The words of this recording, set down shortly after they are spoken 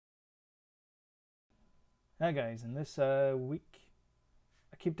Hi guys, in this week,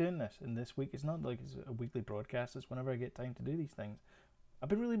 I keep doing this, and this week it's not like it's a weekly broadcast, it's whenever I get time to do these things. I've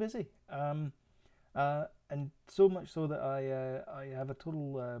been really busy, and so much so that I have a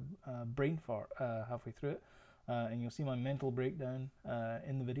total brain fart halfway through it, and you'll see my mental breakdown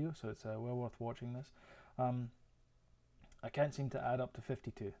in the video, so it's well worth watching this. I can't seem to add up to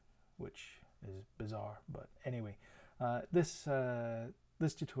 52, which is bizarre, but anyway, this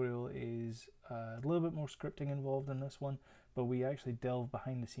tutorial is a little bit more scripting involved in this one, but we actually delve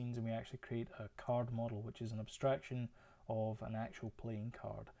behind the scenes and we actually create a card model, which is an abstraction of an actual playing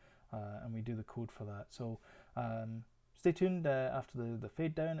card, and we do the code for that. So stay tuned after the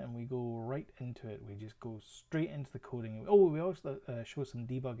fade down, and we go right into it. We just go straight into the coding. Oh, we also show some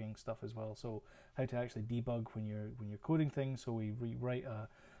debugging stuff as well. So how to actually debug when you're coding things. So we rewrite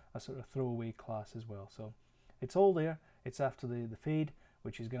a sort of throwaway class as well. So it's all there. It's after the fade,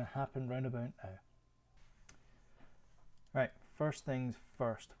 which is going to happen round about now. Right, first things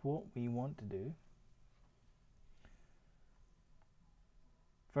first, what we want to do.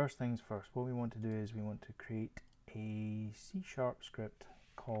 First things first, what we want to do is we want to create a C# script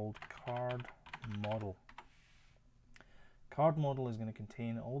called CardModel. CardModel is going to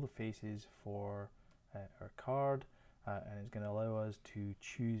contain all the faces for our card, and it's going to allow us to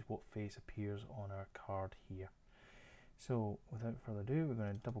choose what face appears on our card here. So without further ado, we're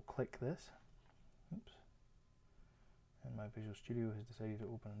going to double click this. Oops. And my Visual Studio has decided to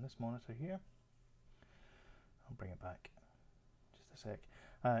open on this monitor here. I'll bring it back just a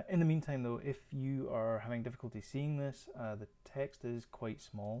sec. In the meantime though, if you are having difficulty seeing this, the text is quite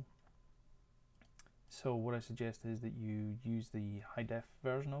small. So what I suggest is that you use the high def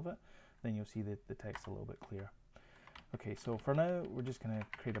version of it, then you'll see the text a little bit clearer. Okay, so for now, we're just going to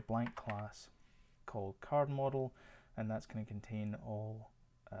create a blank class called CardModel, and that's going to contain all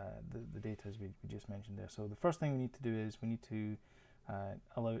the data as we just mentioned there. So the first thing we need to do is we need to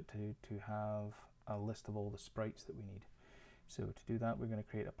allow it to have a list of all the sprites that we need. So to do that, we're going to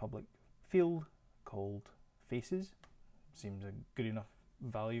create a public field called faces. Seems a good enough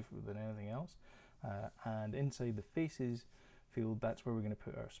value than anything else. And inside the faces field, that's where we're going to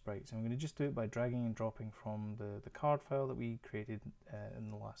put our sprites. And we're going to just do it by dragging and dropping from the card file that we created in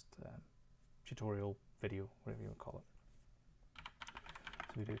the last tutorial video, whatever you would call it.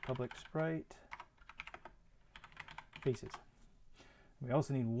 So we do public sprite faces. We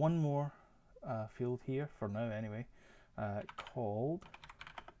also need one more field here, for now anyway, called,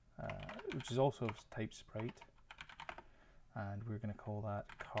 which is also type sprite, and we're going to call that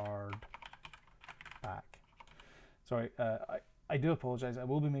card back. Sorry, I do apologize. I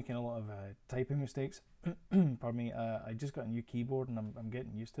will be making a lot of typing mistakes. Pardon me. I just got a new keyboard and I'm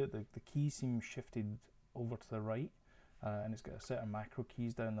getting used to it. The keys seem shifted over to the right, and it's got a set of macro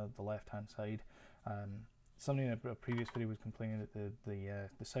keys down the left hand side. Somebody in a previous video was complaining that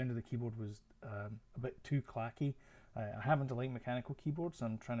the sound of the keyboard was a bit too clacky. I happen to like mechanical keyboards, so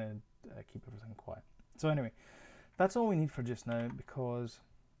I'm trying to keep everything quiet. So anyway, that's all we need for just now, because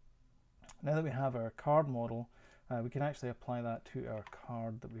now that we have our card model, we can actually apply that to our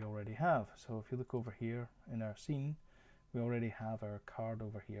card that we already have. So if you look over here in our scene, we already have our card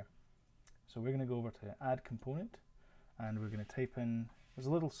over here. So we're going to go over to add component, and we're going to type in, there's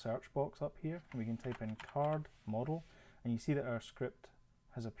a little search box up here, and we can type in card model, and you see that our script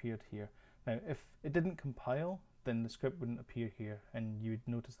has appeared here. Now if it didn't compile, then the script wouldn't appear here, and you'd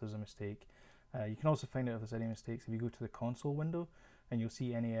notice there's a mistake. You can also find out if there's any mistakes if you go to the console window, and you'll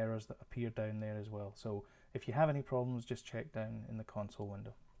see any errors that appear down there as well. So if you have any problems, just check down in the console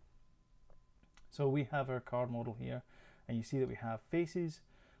window. So we have our card model here, and you see that we have faces,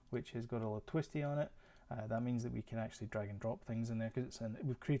 which has got a little twisty on it. That means that we can actually drag and drop things in there, because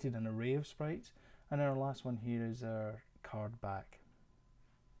we've created an array of sprites. And our last one here is our card back.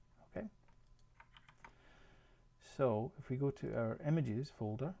 Okay. So if we go to our images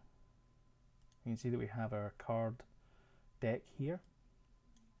folder, you can see that we have our card deck here.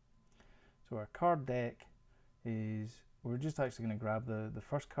 So our card deck is, we're just actually going to grab the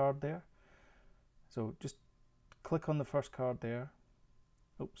first card there. So just click on the first card there.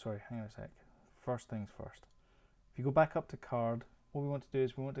 Oh, sorry, hang on a sec. First things first. If you go back up to card, what we want to do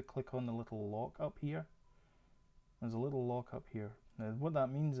is we want to click on the little lock up here. There's a little lock up here. Now what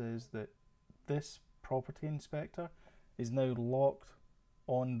that means is that this property inspector is now locked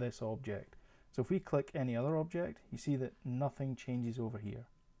on this object. So if we click any other object, you see that nothing changes over here.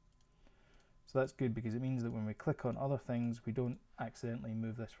 So that's good, because it means that when we click on other things, we don't accidentally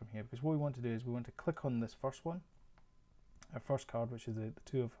move this from here. Because what we want to do is we want to click on this first one, our first card, which is the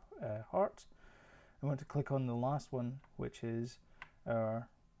two of hearts. We want to click on the last one, which is our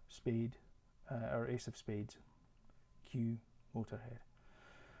spade or ace of spades, Q, motorhead.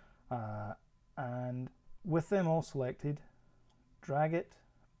 And with them all selected, drag it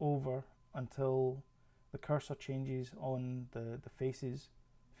over until the cursor changes on the faces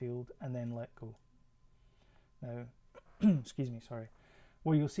field, and then let go. Now, excuse me, sorry.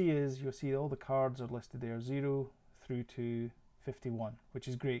 What you'll see is, you'll see all the cards are listed there, 0 through to 51, which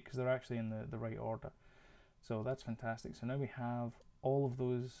is great because they're actually in the right order. So that's fantastic. So now we have all of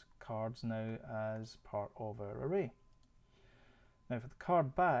those cards now as part of our array. Now for the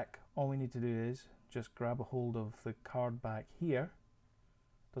card back, all we need to do is just grab a hold of the card back here.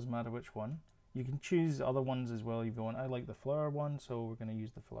 Doesn't matter which one. You can choose other ones as well if you want. I like the flower one, so we're going to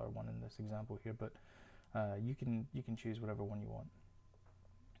use the flower one in this example here, but you can choose whatever one you want.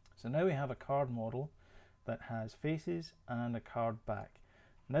 So now we have a card model that has faces and a card back.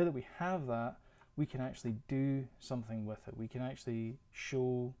 Now that we have that, we can actually do something with it. We can actually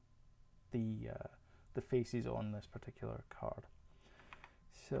show the faces on this particular card.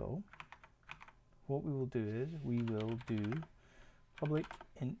 So what we will do is we will do public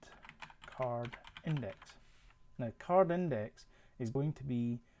int card index. Now card index is going to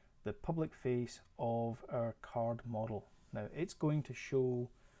be the public face of our card model. Now it's going to show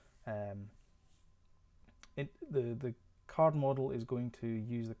the card model is going to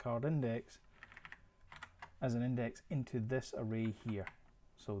use the card index as an index into this array here.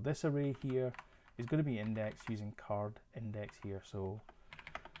 So this array here is going to be indexed using card index here. So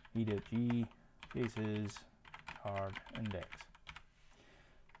e.g faces card index.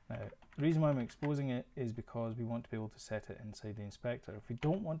 Now the reason why I'm exposing it is because we want to be able to set it inside the inspector. If we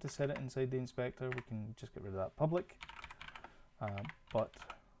don't want to set it inside the inspector, we can just get rid of that public, but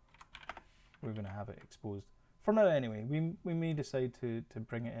we're going to have it exposed for now anyway. We may decide to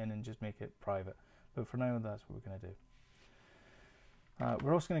bring it in and just make it private, but for now that's what we're going to do.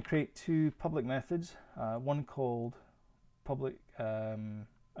 We're also going to create two public methods, one called public,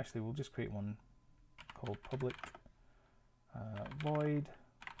 actually we'll just create one called public void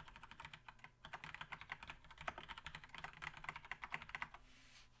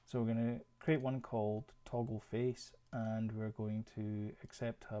so we're going to create one called toggle face, and we're going to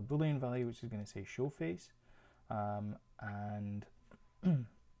accept a boolean value which is going to say show face, and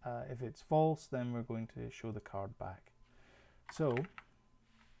if it's false then we're going to show the card back. So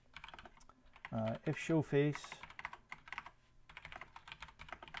if show face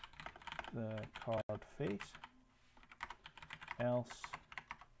the card face, else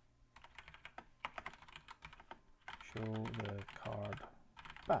show the card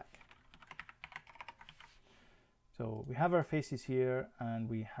back. So we have our faces here, and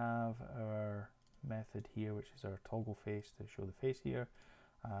we have our method here which is our toggle face to show the face here,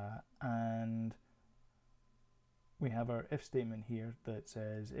 and we have our if statement here that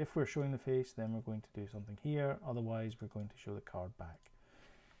says if we're showing the face then we're going to do something here, otherwise we're going to show the card back.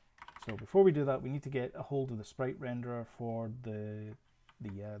 So before we do that, we need to get a hold of the sprite renderer for the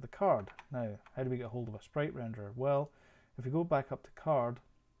card. Now, how do we get a hold of a sprite renderer? Well, if we go back up to card,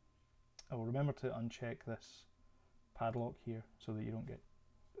 I will remember to uncheck this padlock here so that you don't get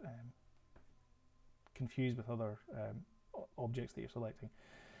confused with other objects that you're selecting.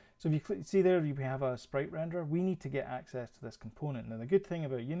 So if you see there, you have a sprite renderer. We need to get access to this component. Now the good thing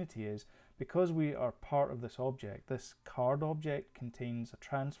about Unity is, because we are part of this object, this card object contains a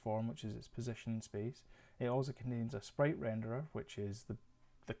transform, which is its position in space. It also contains a sprite renderer, which is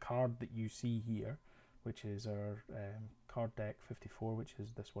the card that you see here, which is our card deck 54, which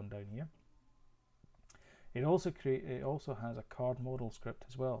is this one down here. It also has a CardModel script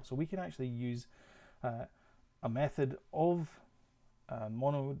as well. So we can actually use a method of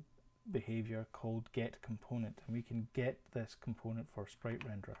mono behavior called getComponent, and we can get this component for sprite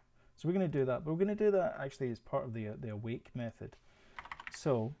renderer. So we're going to do that, but we're going to do that actually as part of the awake method.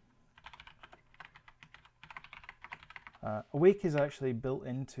 So awake is actually built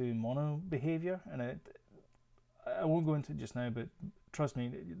into mono behavior, and I won't go into it just now, but trust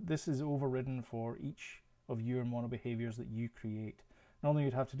me, this is overridden for each of your mono behaviors that you create. Normally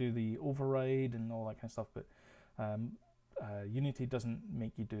you'd have to do the override and all that kind of stuff, but Unity doesn't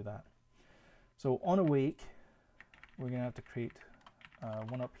make you do that. So on awake, we're going to have to create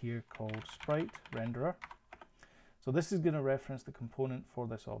one up here called sprite renderer. So this is going to reference the component for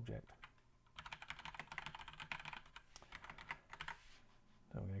this object.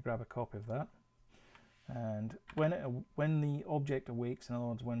 So we're going to grab a copy of that. And when the object awakes, in other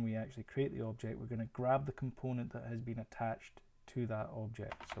words, when we actually create the object, we're going to grab the component that has been attached to that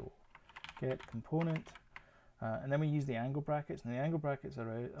object. So get component, and then we use the angle brackets, and the angle brackets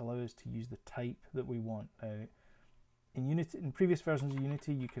allow us to use the type that we want. Now, in Unity, in previous versions of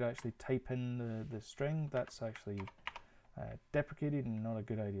Unity, you could actually type in the string. That's actually deprecated and not a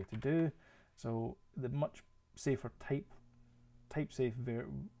good idea to do. So the much safer type-safe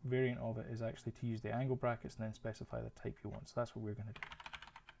variant of it is actually to use the angle brackets and then specify the type you want. So that's what we're going to do.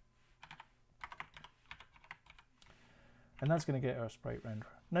 And that's going to get our sprite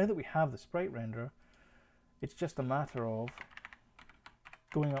renderer. Now that we have the sprite renderer, it's just a matter of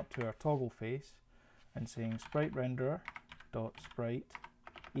going up to our toggle face and saying sprite renderer dot sprite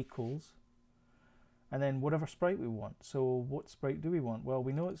equals, and then whatever sprite we want. So what sprite do we want? Well,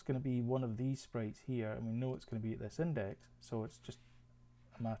 we know it's going to be one of these sprites here, and we know it's going to be at this index, so it's just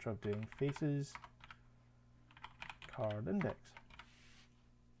a matter of doing faces card index.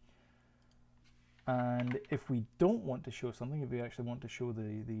 And if we don't want to show something, if we actually want to show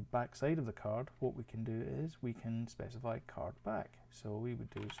the back side of the card, what we can do is we can specify card back. So we would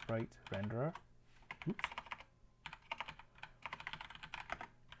do sprite renderer, oops,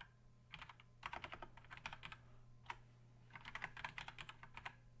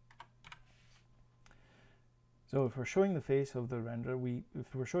 so if we're showing the face of the render,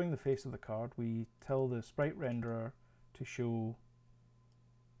 if we're showing the face of the card, we tell the sprite renderer to show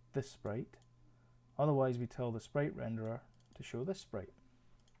this sprite. Otherwise, we tell the sprite renderer to show this sprite.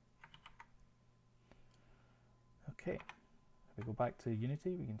 Okay, if we go back to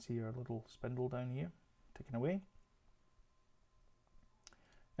Unity, we can see our little spindle down here ticking away.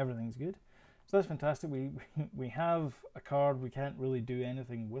 Everything's good. So that's fantastic. We have a card. We can't really do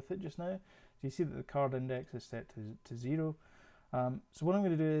anything with it just now. So you see that the card index is set to 0. So what I'm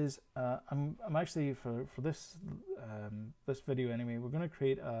going to do is I'm actually for this this video anyway, we're going to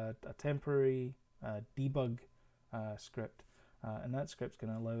create a temporary debug script, and that script's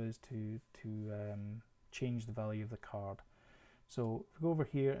going to allow us to change the value of the card. So if we go over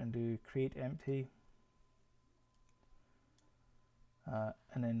here and do create empty,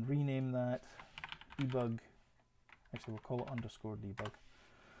 and then rename that debug, actually we'll call it underscore debug,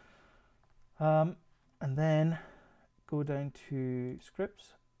 and then go down to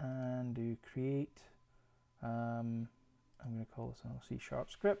scripts and do create, I'm going to call this a C#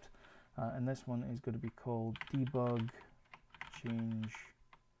 script. And this one is going to be called debug change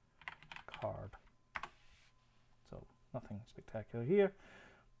card. So nothing spectacular here.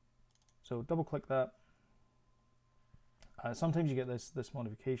 So double click that. Sometimes you get this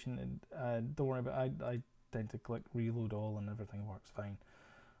modification, and don't worry about it. I tend to click reload all and everything works fine.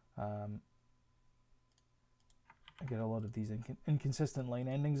 I get a lot of these inconsistent line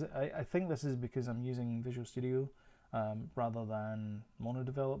endings. I think this is because I'm using Visual Studio rather than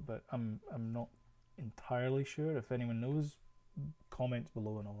MonoDevelop, but I'm not entirely sure. If anyone knows, comments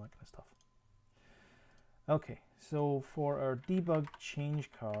below and all that kind of stuff. Okay, so for our debug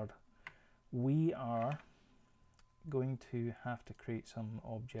change card, we are going to have to create some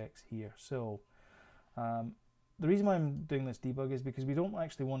objects here. So the reason why I'm doing this debug is because we don't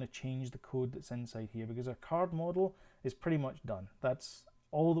actually want to change the code that's inside here, because our card model is pretty much done. That's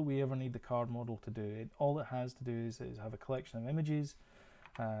all that we ever need the card model to do. All it has to do is have a collection of images,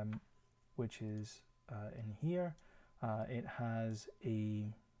 which is in here. It has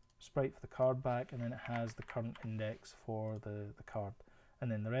a sprite for the card back, and then it has the current index for the card, and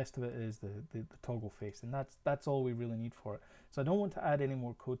then the rest of it is the toggle face, and that's all we really need for it. So I don't want to add any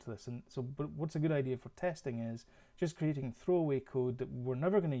more code to this. And so, but what's a good idea for testing is just creating throwaway code that we're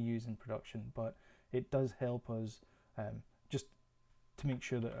never going to use in production, but it does help us just to make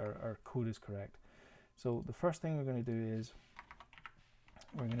sure that our code is correct. So the first thing we're going to do is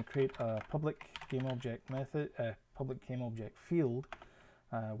we're going to create a public game object method, public game object field,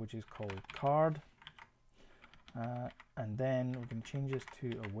 which is called card, and then we're going to change this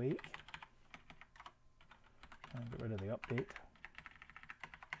to awake and get rid of the update.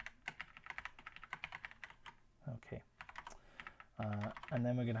 Okay, and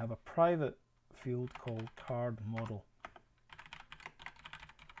then we're going to have a private field called CardModel.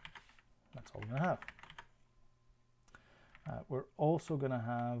 That's all we're going to have. We're also going to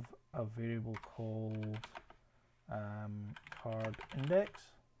have a variable called card index.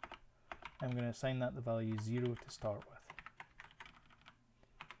 I'm going to assign that the value 0 to start with.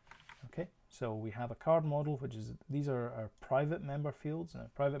 Okay, so we have a card model, which is, these are our private member fields,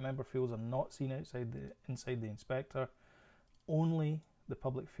 and private member fields are not seen inside the inspector. Only the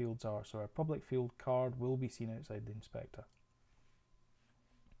public fields are. So our public field card will be seen outside the inspector.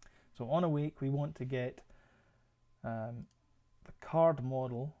 So on awake, we want to get the card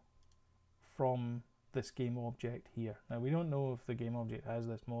model from this game object here. Now we don't know if the game object has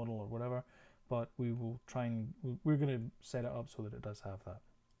this model or whatever, but we will try and we're going to set it up so that it does have that.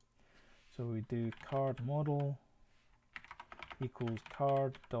 So we do card model equals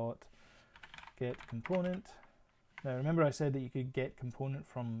card dot get component. Now remember I said that you could get component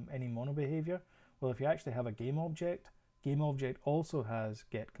from any mono behavior. Well, if you actually have a game object also has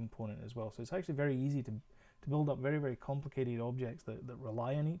get component as well. So it's actually very easy to build up very, very complicated objects that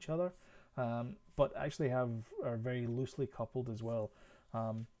rely on each other, but actually are very loosely coupled as well.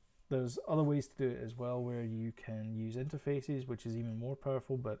 There's other ways to do it as well, where you can use interfaces, which is even more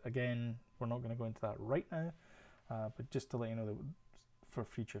powerful, but again, we're not going to go into that right now, but just to let you know that for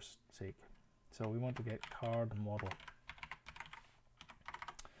future's sake. So we want to get CardModel.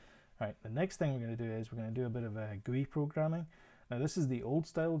 Right, the next thing we're going to do is we're going to do a bit of GUI programming. Now this is the old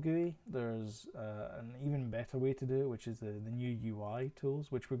style GUI. There's an even better way to do it, which is the new UI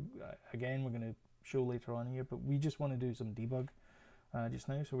tools, which we're going to show later on here, but we just want to do some debug just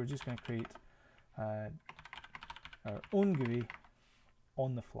now. So we're just going to create our own GUI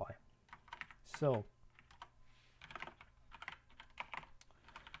on the fly. So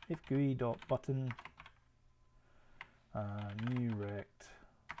if GUI.button new rect,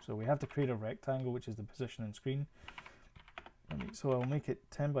 so we have to create a rectangle, which is the position on screen. So I'll make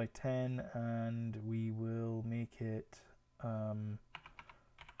it 10 by 10, and we will make it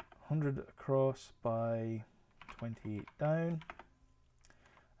 100 across by 28 down,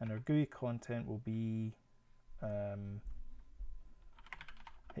 and our GUI content will be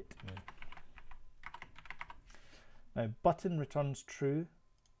hit me. Now button returns true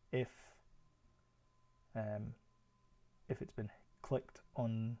if it's been clicked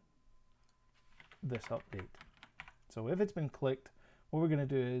on this update. So if it's been clicked, what we're going to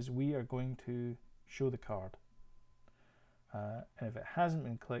do is we are going to show the card. And if it hasn't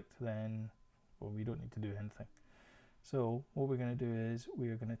been clicked, then, well, we don't need to do anything. So what we're going to do is we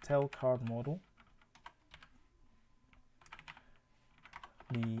are going to tell CardModel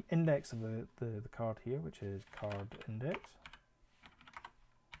the index of the card here, which is card index.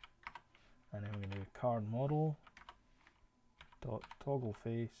 And then we're going to do CardModel dot toggle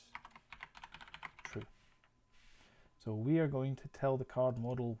face true. So we are going to tell the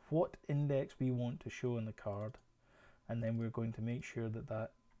CardModel what index we want to show in the card, and then we're going to make sure that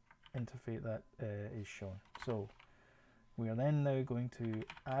that interface is shown. So we are then now going to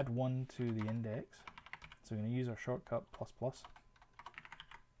add 1 to the index. So we're going to use our shortcut ++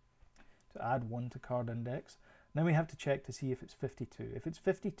 to add 1 to card index. Now we have to check to see if it's 52. If it's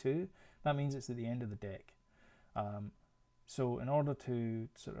 52, that means it's at the end of the deck. So in order to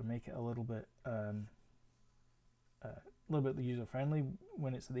sort of make it a little bit user-friendly,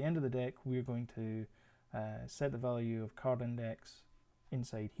 when it's at the end of the deck, we're going to set the value of card index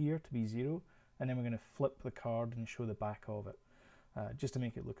inside here to be 0, and then we're going to flip the card and show the back of it, just to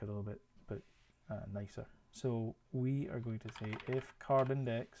make it look a little bit nicer. So we are going to say if card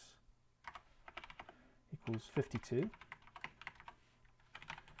index equals 52,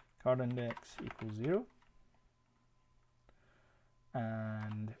 card index equals 0,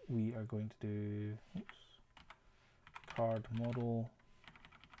 and we are going to do CardModel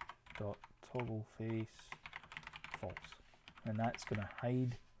dot toggle face false, and that's going to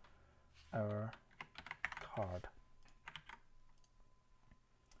hide our card.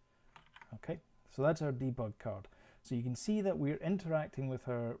 Okay, so that's our debug card. So you can see that we're interacting with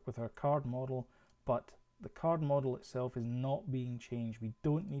our card model, but the card model itself is not being changed. We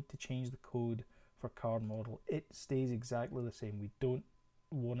don't need to change the code for CardModel. It stays exactly the same. We don't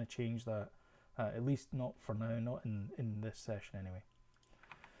want to change that, at least not for now, not in this session anyway.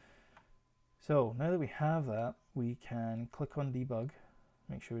 So now that we have that, we can click on debug,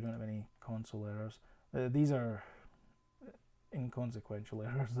 make sure we don't have any console errors. These are inconsequential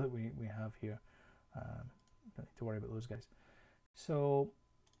errors that we have here. Don't need to worry about those guys. So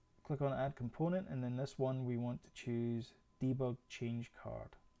click on add component, and then this one we want to choose debug change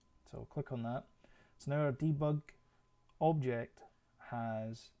card. So click on that. So now our debug object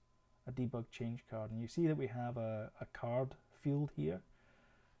has a debug change card, and you see that we have a card field here.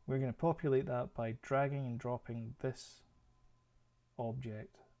 We're going to populate that by dragging and dropping this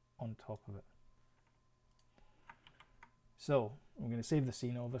object on top of it. So I'm going to save the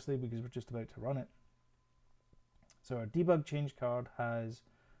scene obviously because we're just about to run it. So our debug change card has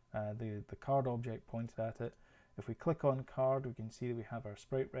the card object pointed at it. If we click on card, we can see that we have our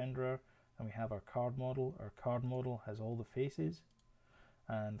sprite renderer and we have our card model. Our card model has all the faces,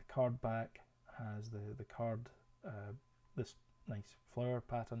 and the card back has the card, this nice flower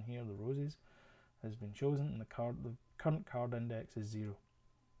pattern here, the roses, has been chosen, and the current card index is 0.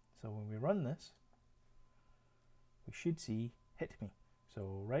 So when we run this, we should see hit me.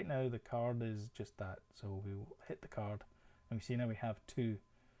 So right now the card is just that. So we will hit the card, and we see now we have 2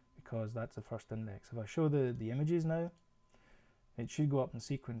 because that's the first index. If I show the images now, it should go up in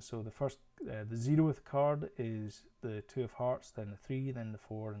sequence. So the first, the 0th card is the 2 of hearts, then the 3, then the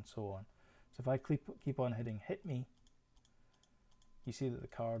 4, and so on. So if I keep on hitting hit me, you see that the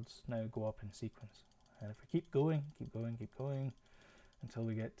cards now go up in sequence. And if we keep going, until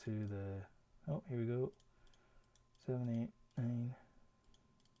we get to the, oh, here we go, 7, 8, 9,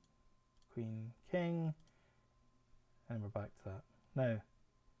 Queen, King, and we're back to that. Now,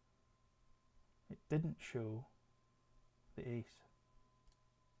 it didn't show the ace,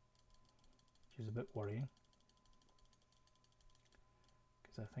 which is a bit worrying,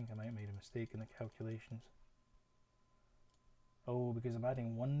 because I think I might have made a mistake in the calculations. Oh, because I'm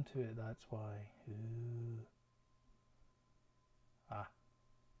adding 1 to it, that's why. Ooh. Ah.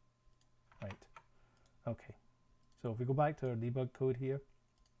 Right. Okay. So if we go back to our debug code here,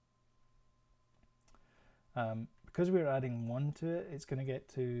 because we're adding 1 to it, it's going to get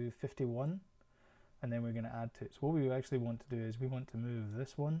to 51, and then we're going to add to it. So what we actually want to do is we want to move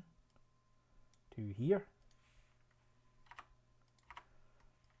this one to here,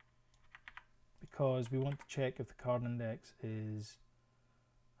 because we want to check if the card index is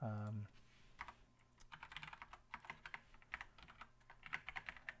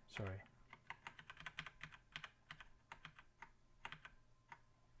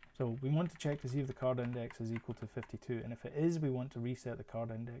so we want to check to see if the card index is equal to 52, and if it is, we want to reset the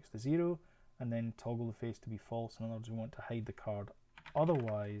card index to 0 and then toggle the face to be false. In other words, we want to hide the card.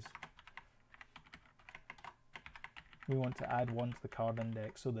 Otherwise, we want to add 1 to the card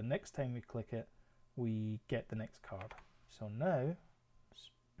index, so the next time we click it, we get the next card. So now,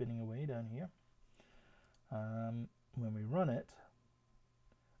 spinning away down here, when we run it,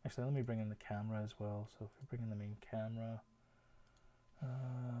 actually let me bring in the camera as well. So if we bring in the main camera,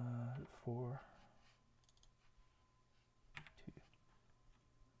 4, 2,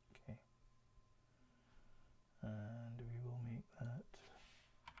 okay, and we will make that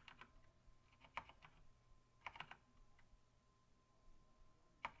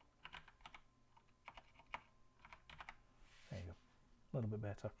there you go, a little bit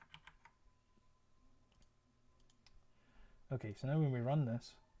better. Okay, so now when we run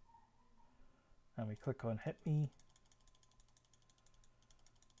this and we click on hit me,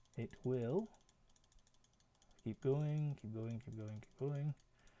 it will keep going.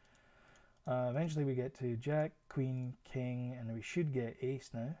 Eventually we get to Jack, Queen, King, and we should get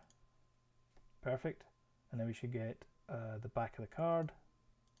ace now. Perfect. And then we should get the back of the card.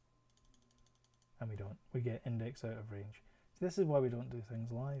 And we don't. We get index out of range. So this is why we don't do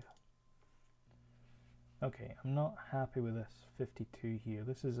things live. Okay, I'm not happy with this 52 here.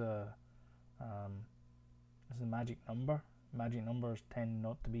 This is a magic number. Magic numbers tend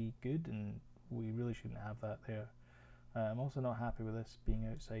not to be good, and we really shouldn't have that there. I'm also not happy with this being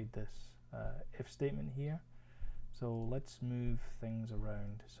outside this if statement here. So let's move things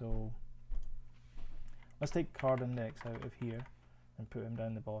around. So let's take card index out of here and put him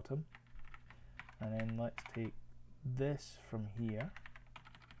down the bottom. And then let's take this from here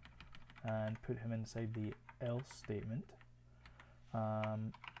and put him inside the else statement.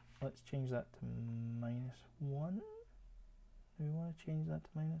 Let's change that to -1. Do we want to change that to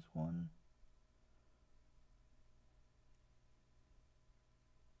 -1?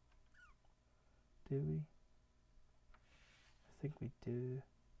 Do we? I think we do.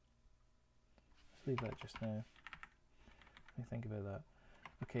 Let's leave that just now. Let me think about that.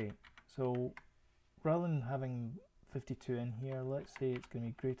 Okay, so rather than having 52 in here, let's say it's going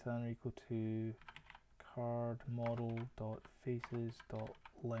to be greater than or equal to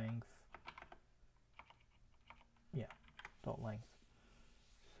CardModel.faces.length. Yeah, .length.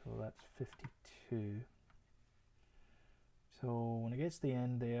 So that's 52. So when it gets to the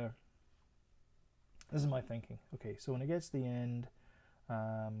end there, this is my thinking. Okay, so when it gets to the end,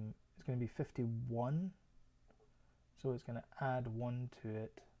 it's going to be 51. So it's going to add 1 to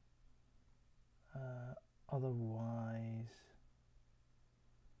it. Otherwise,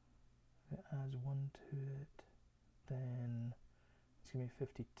 if it adds 1 to it, then it's going to be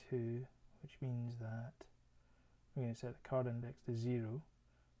 52, which means that we're going to set the card index to 0.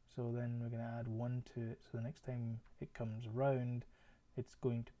 So then we're going to add 1 to it. So the next time it comes around, it's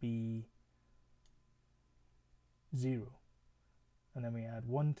going to be 0. And then we add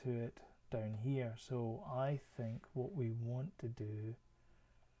 1 to it down here. So I think what we want to do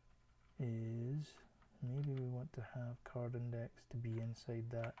is maybe we want to have card index to be inside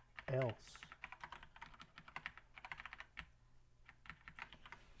that else.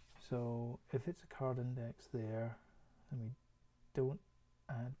 So if it's a card index there, and we don't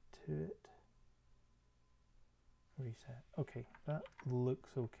add to it, reset. Okay, that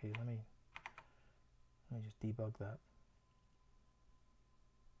looks okay. Let me just debug that.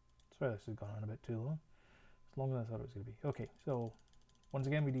 swear this has gone on a bit too long. It's longer than I thought it was going to be. Okay, so once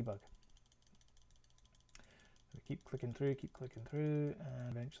again we debug. We keep clicking through, and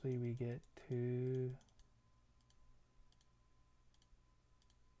eventually we get to...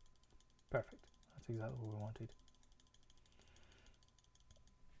 Perfect. That's exactly what we wanted.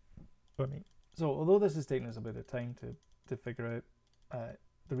 So although this is taking us a bit of time to figure out,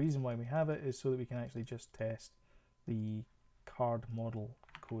 the reason why we have it is so that we can actually just test the CardModel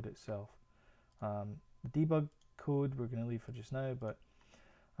code itself. The debug code we're going to leave for just now, but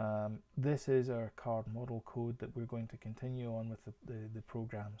this is our CardModel code that we're going to continue on with the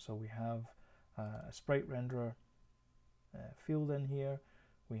program. So we have a sprite renderer field in here.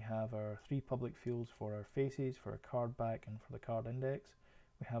 We have our 3 public fields for our faces, for our card back, and for the card index.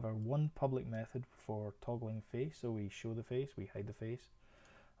 We have our 1 public method for toggling face, so we show the face, we hide the face.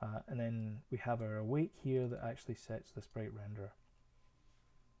 And then we have our awake here that actually sets the sprite renderer.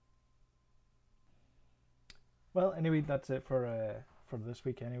 Well, anyway, that's it for this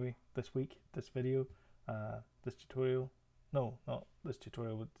week anyway. This video, this tutorial. No, not this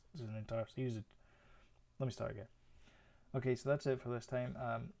tutorial, this is an entire series. Let me start again. Okay, so that's it for this time.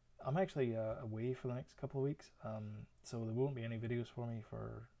 I'm actually away for the next couple of weeks, so there won't be any videos for me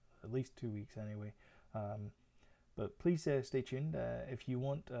for at least 2 weeks anyway. But please stay tuned. If you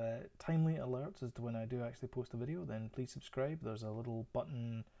want timely alerts as to when I do actually post a video, then please subscribe. There's a little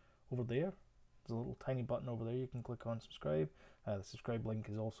button over there. There's a little tiny button over there you can click on subscribe. The subscribe link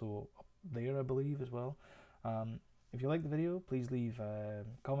is also up there, I believe, as well. If you like the video, please leave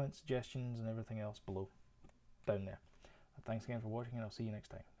comments, suggestions, and everything else below, down there. Thanks again for watching, and I'll see you next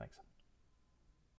time. Thanks.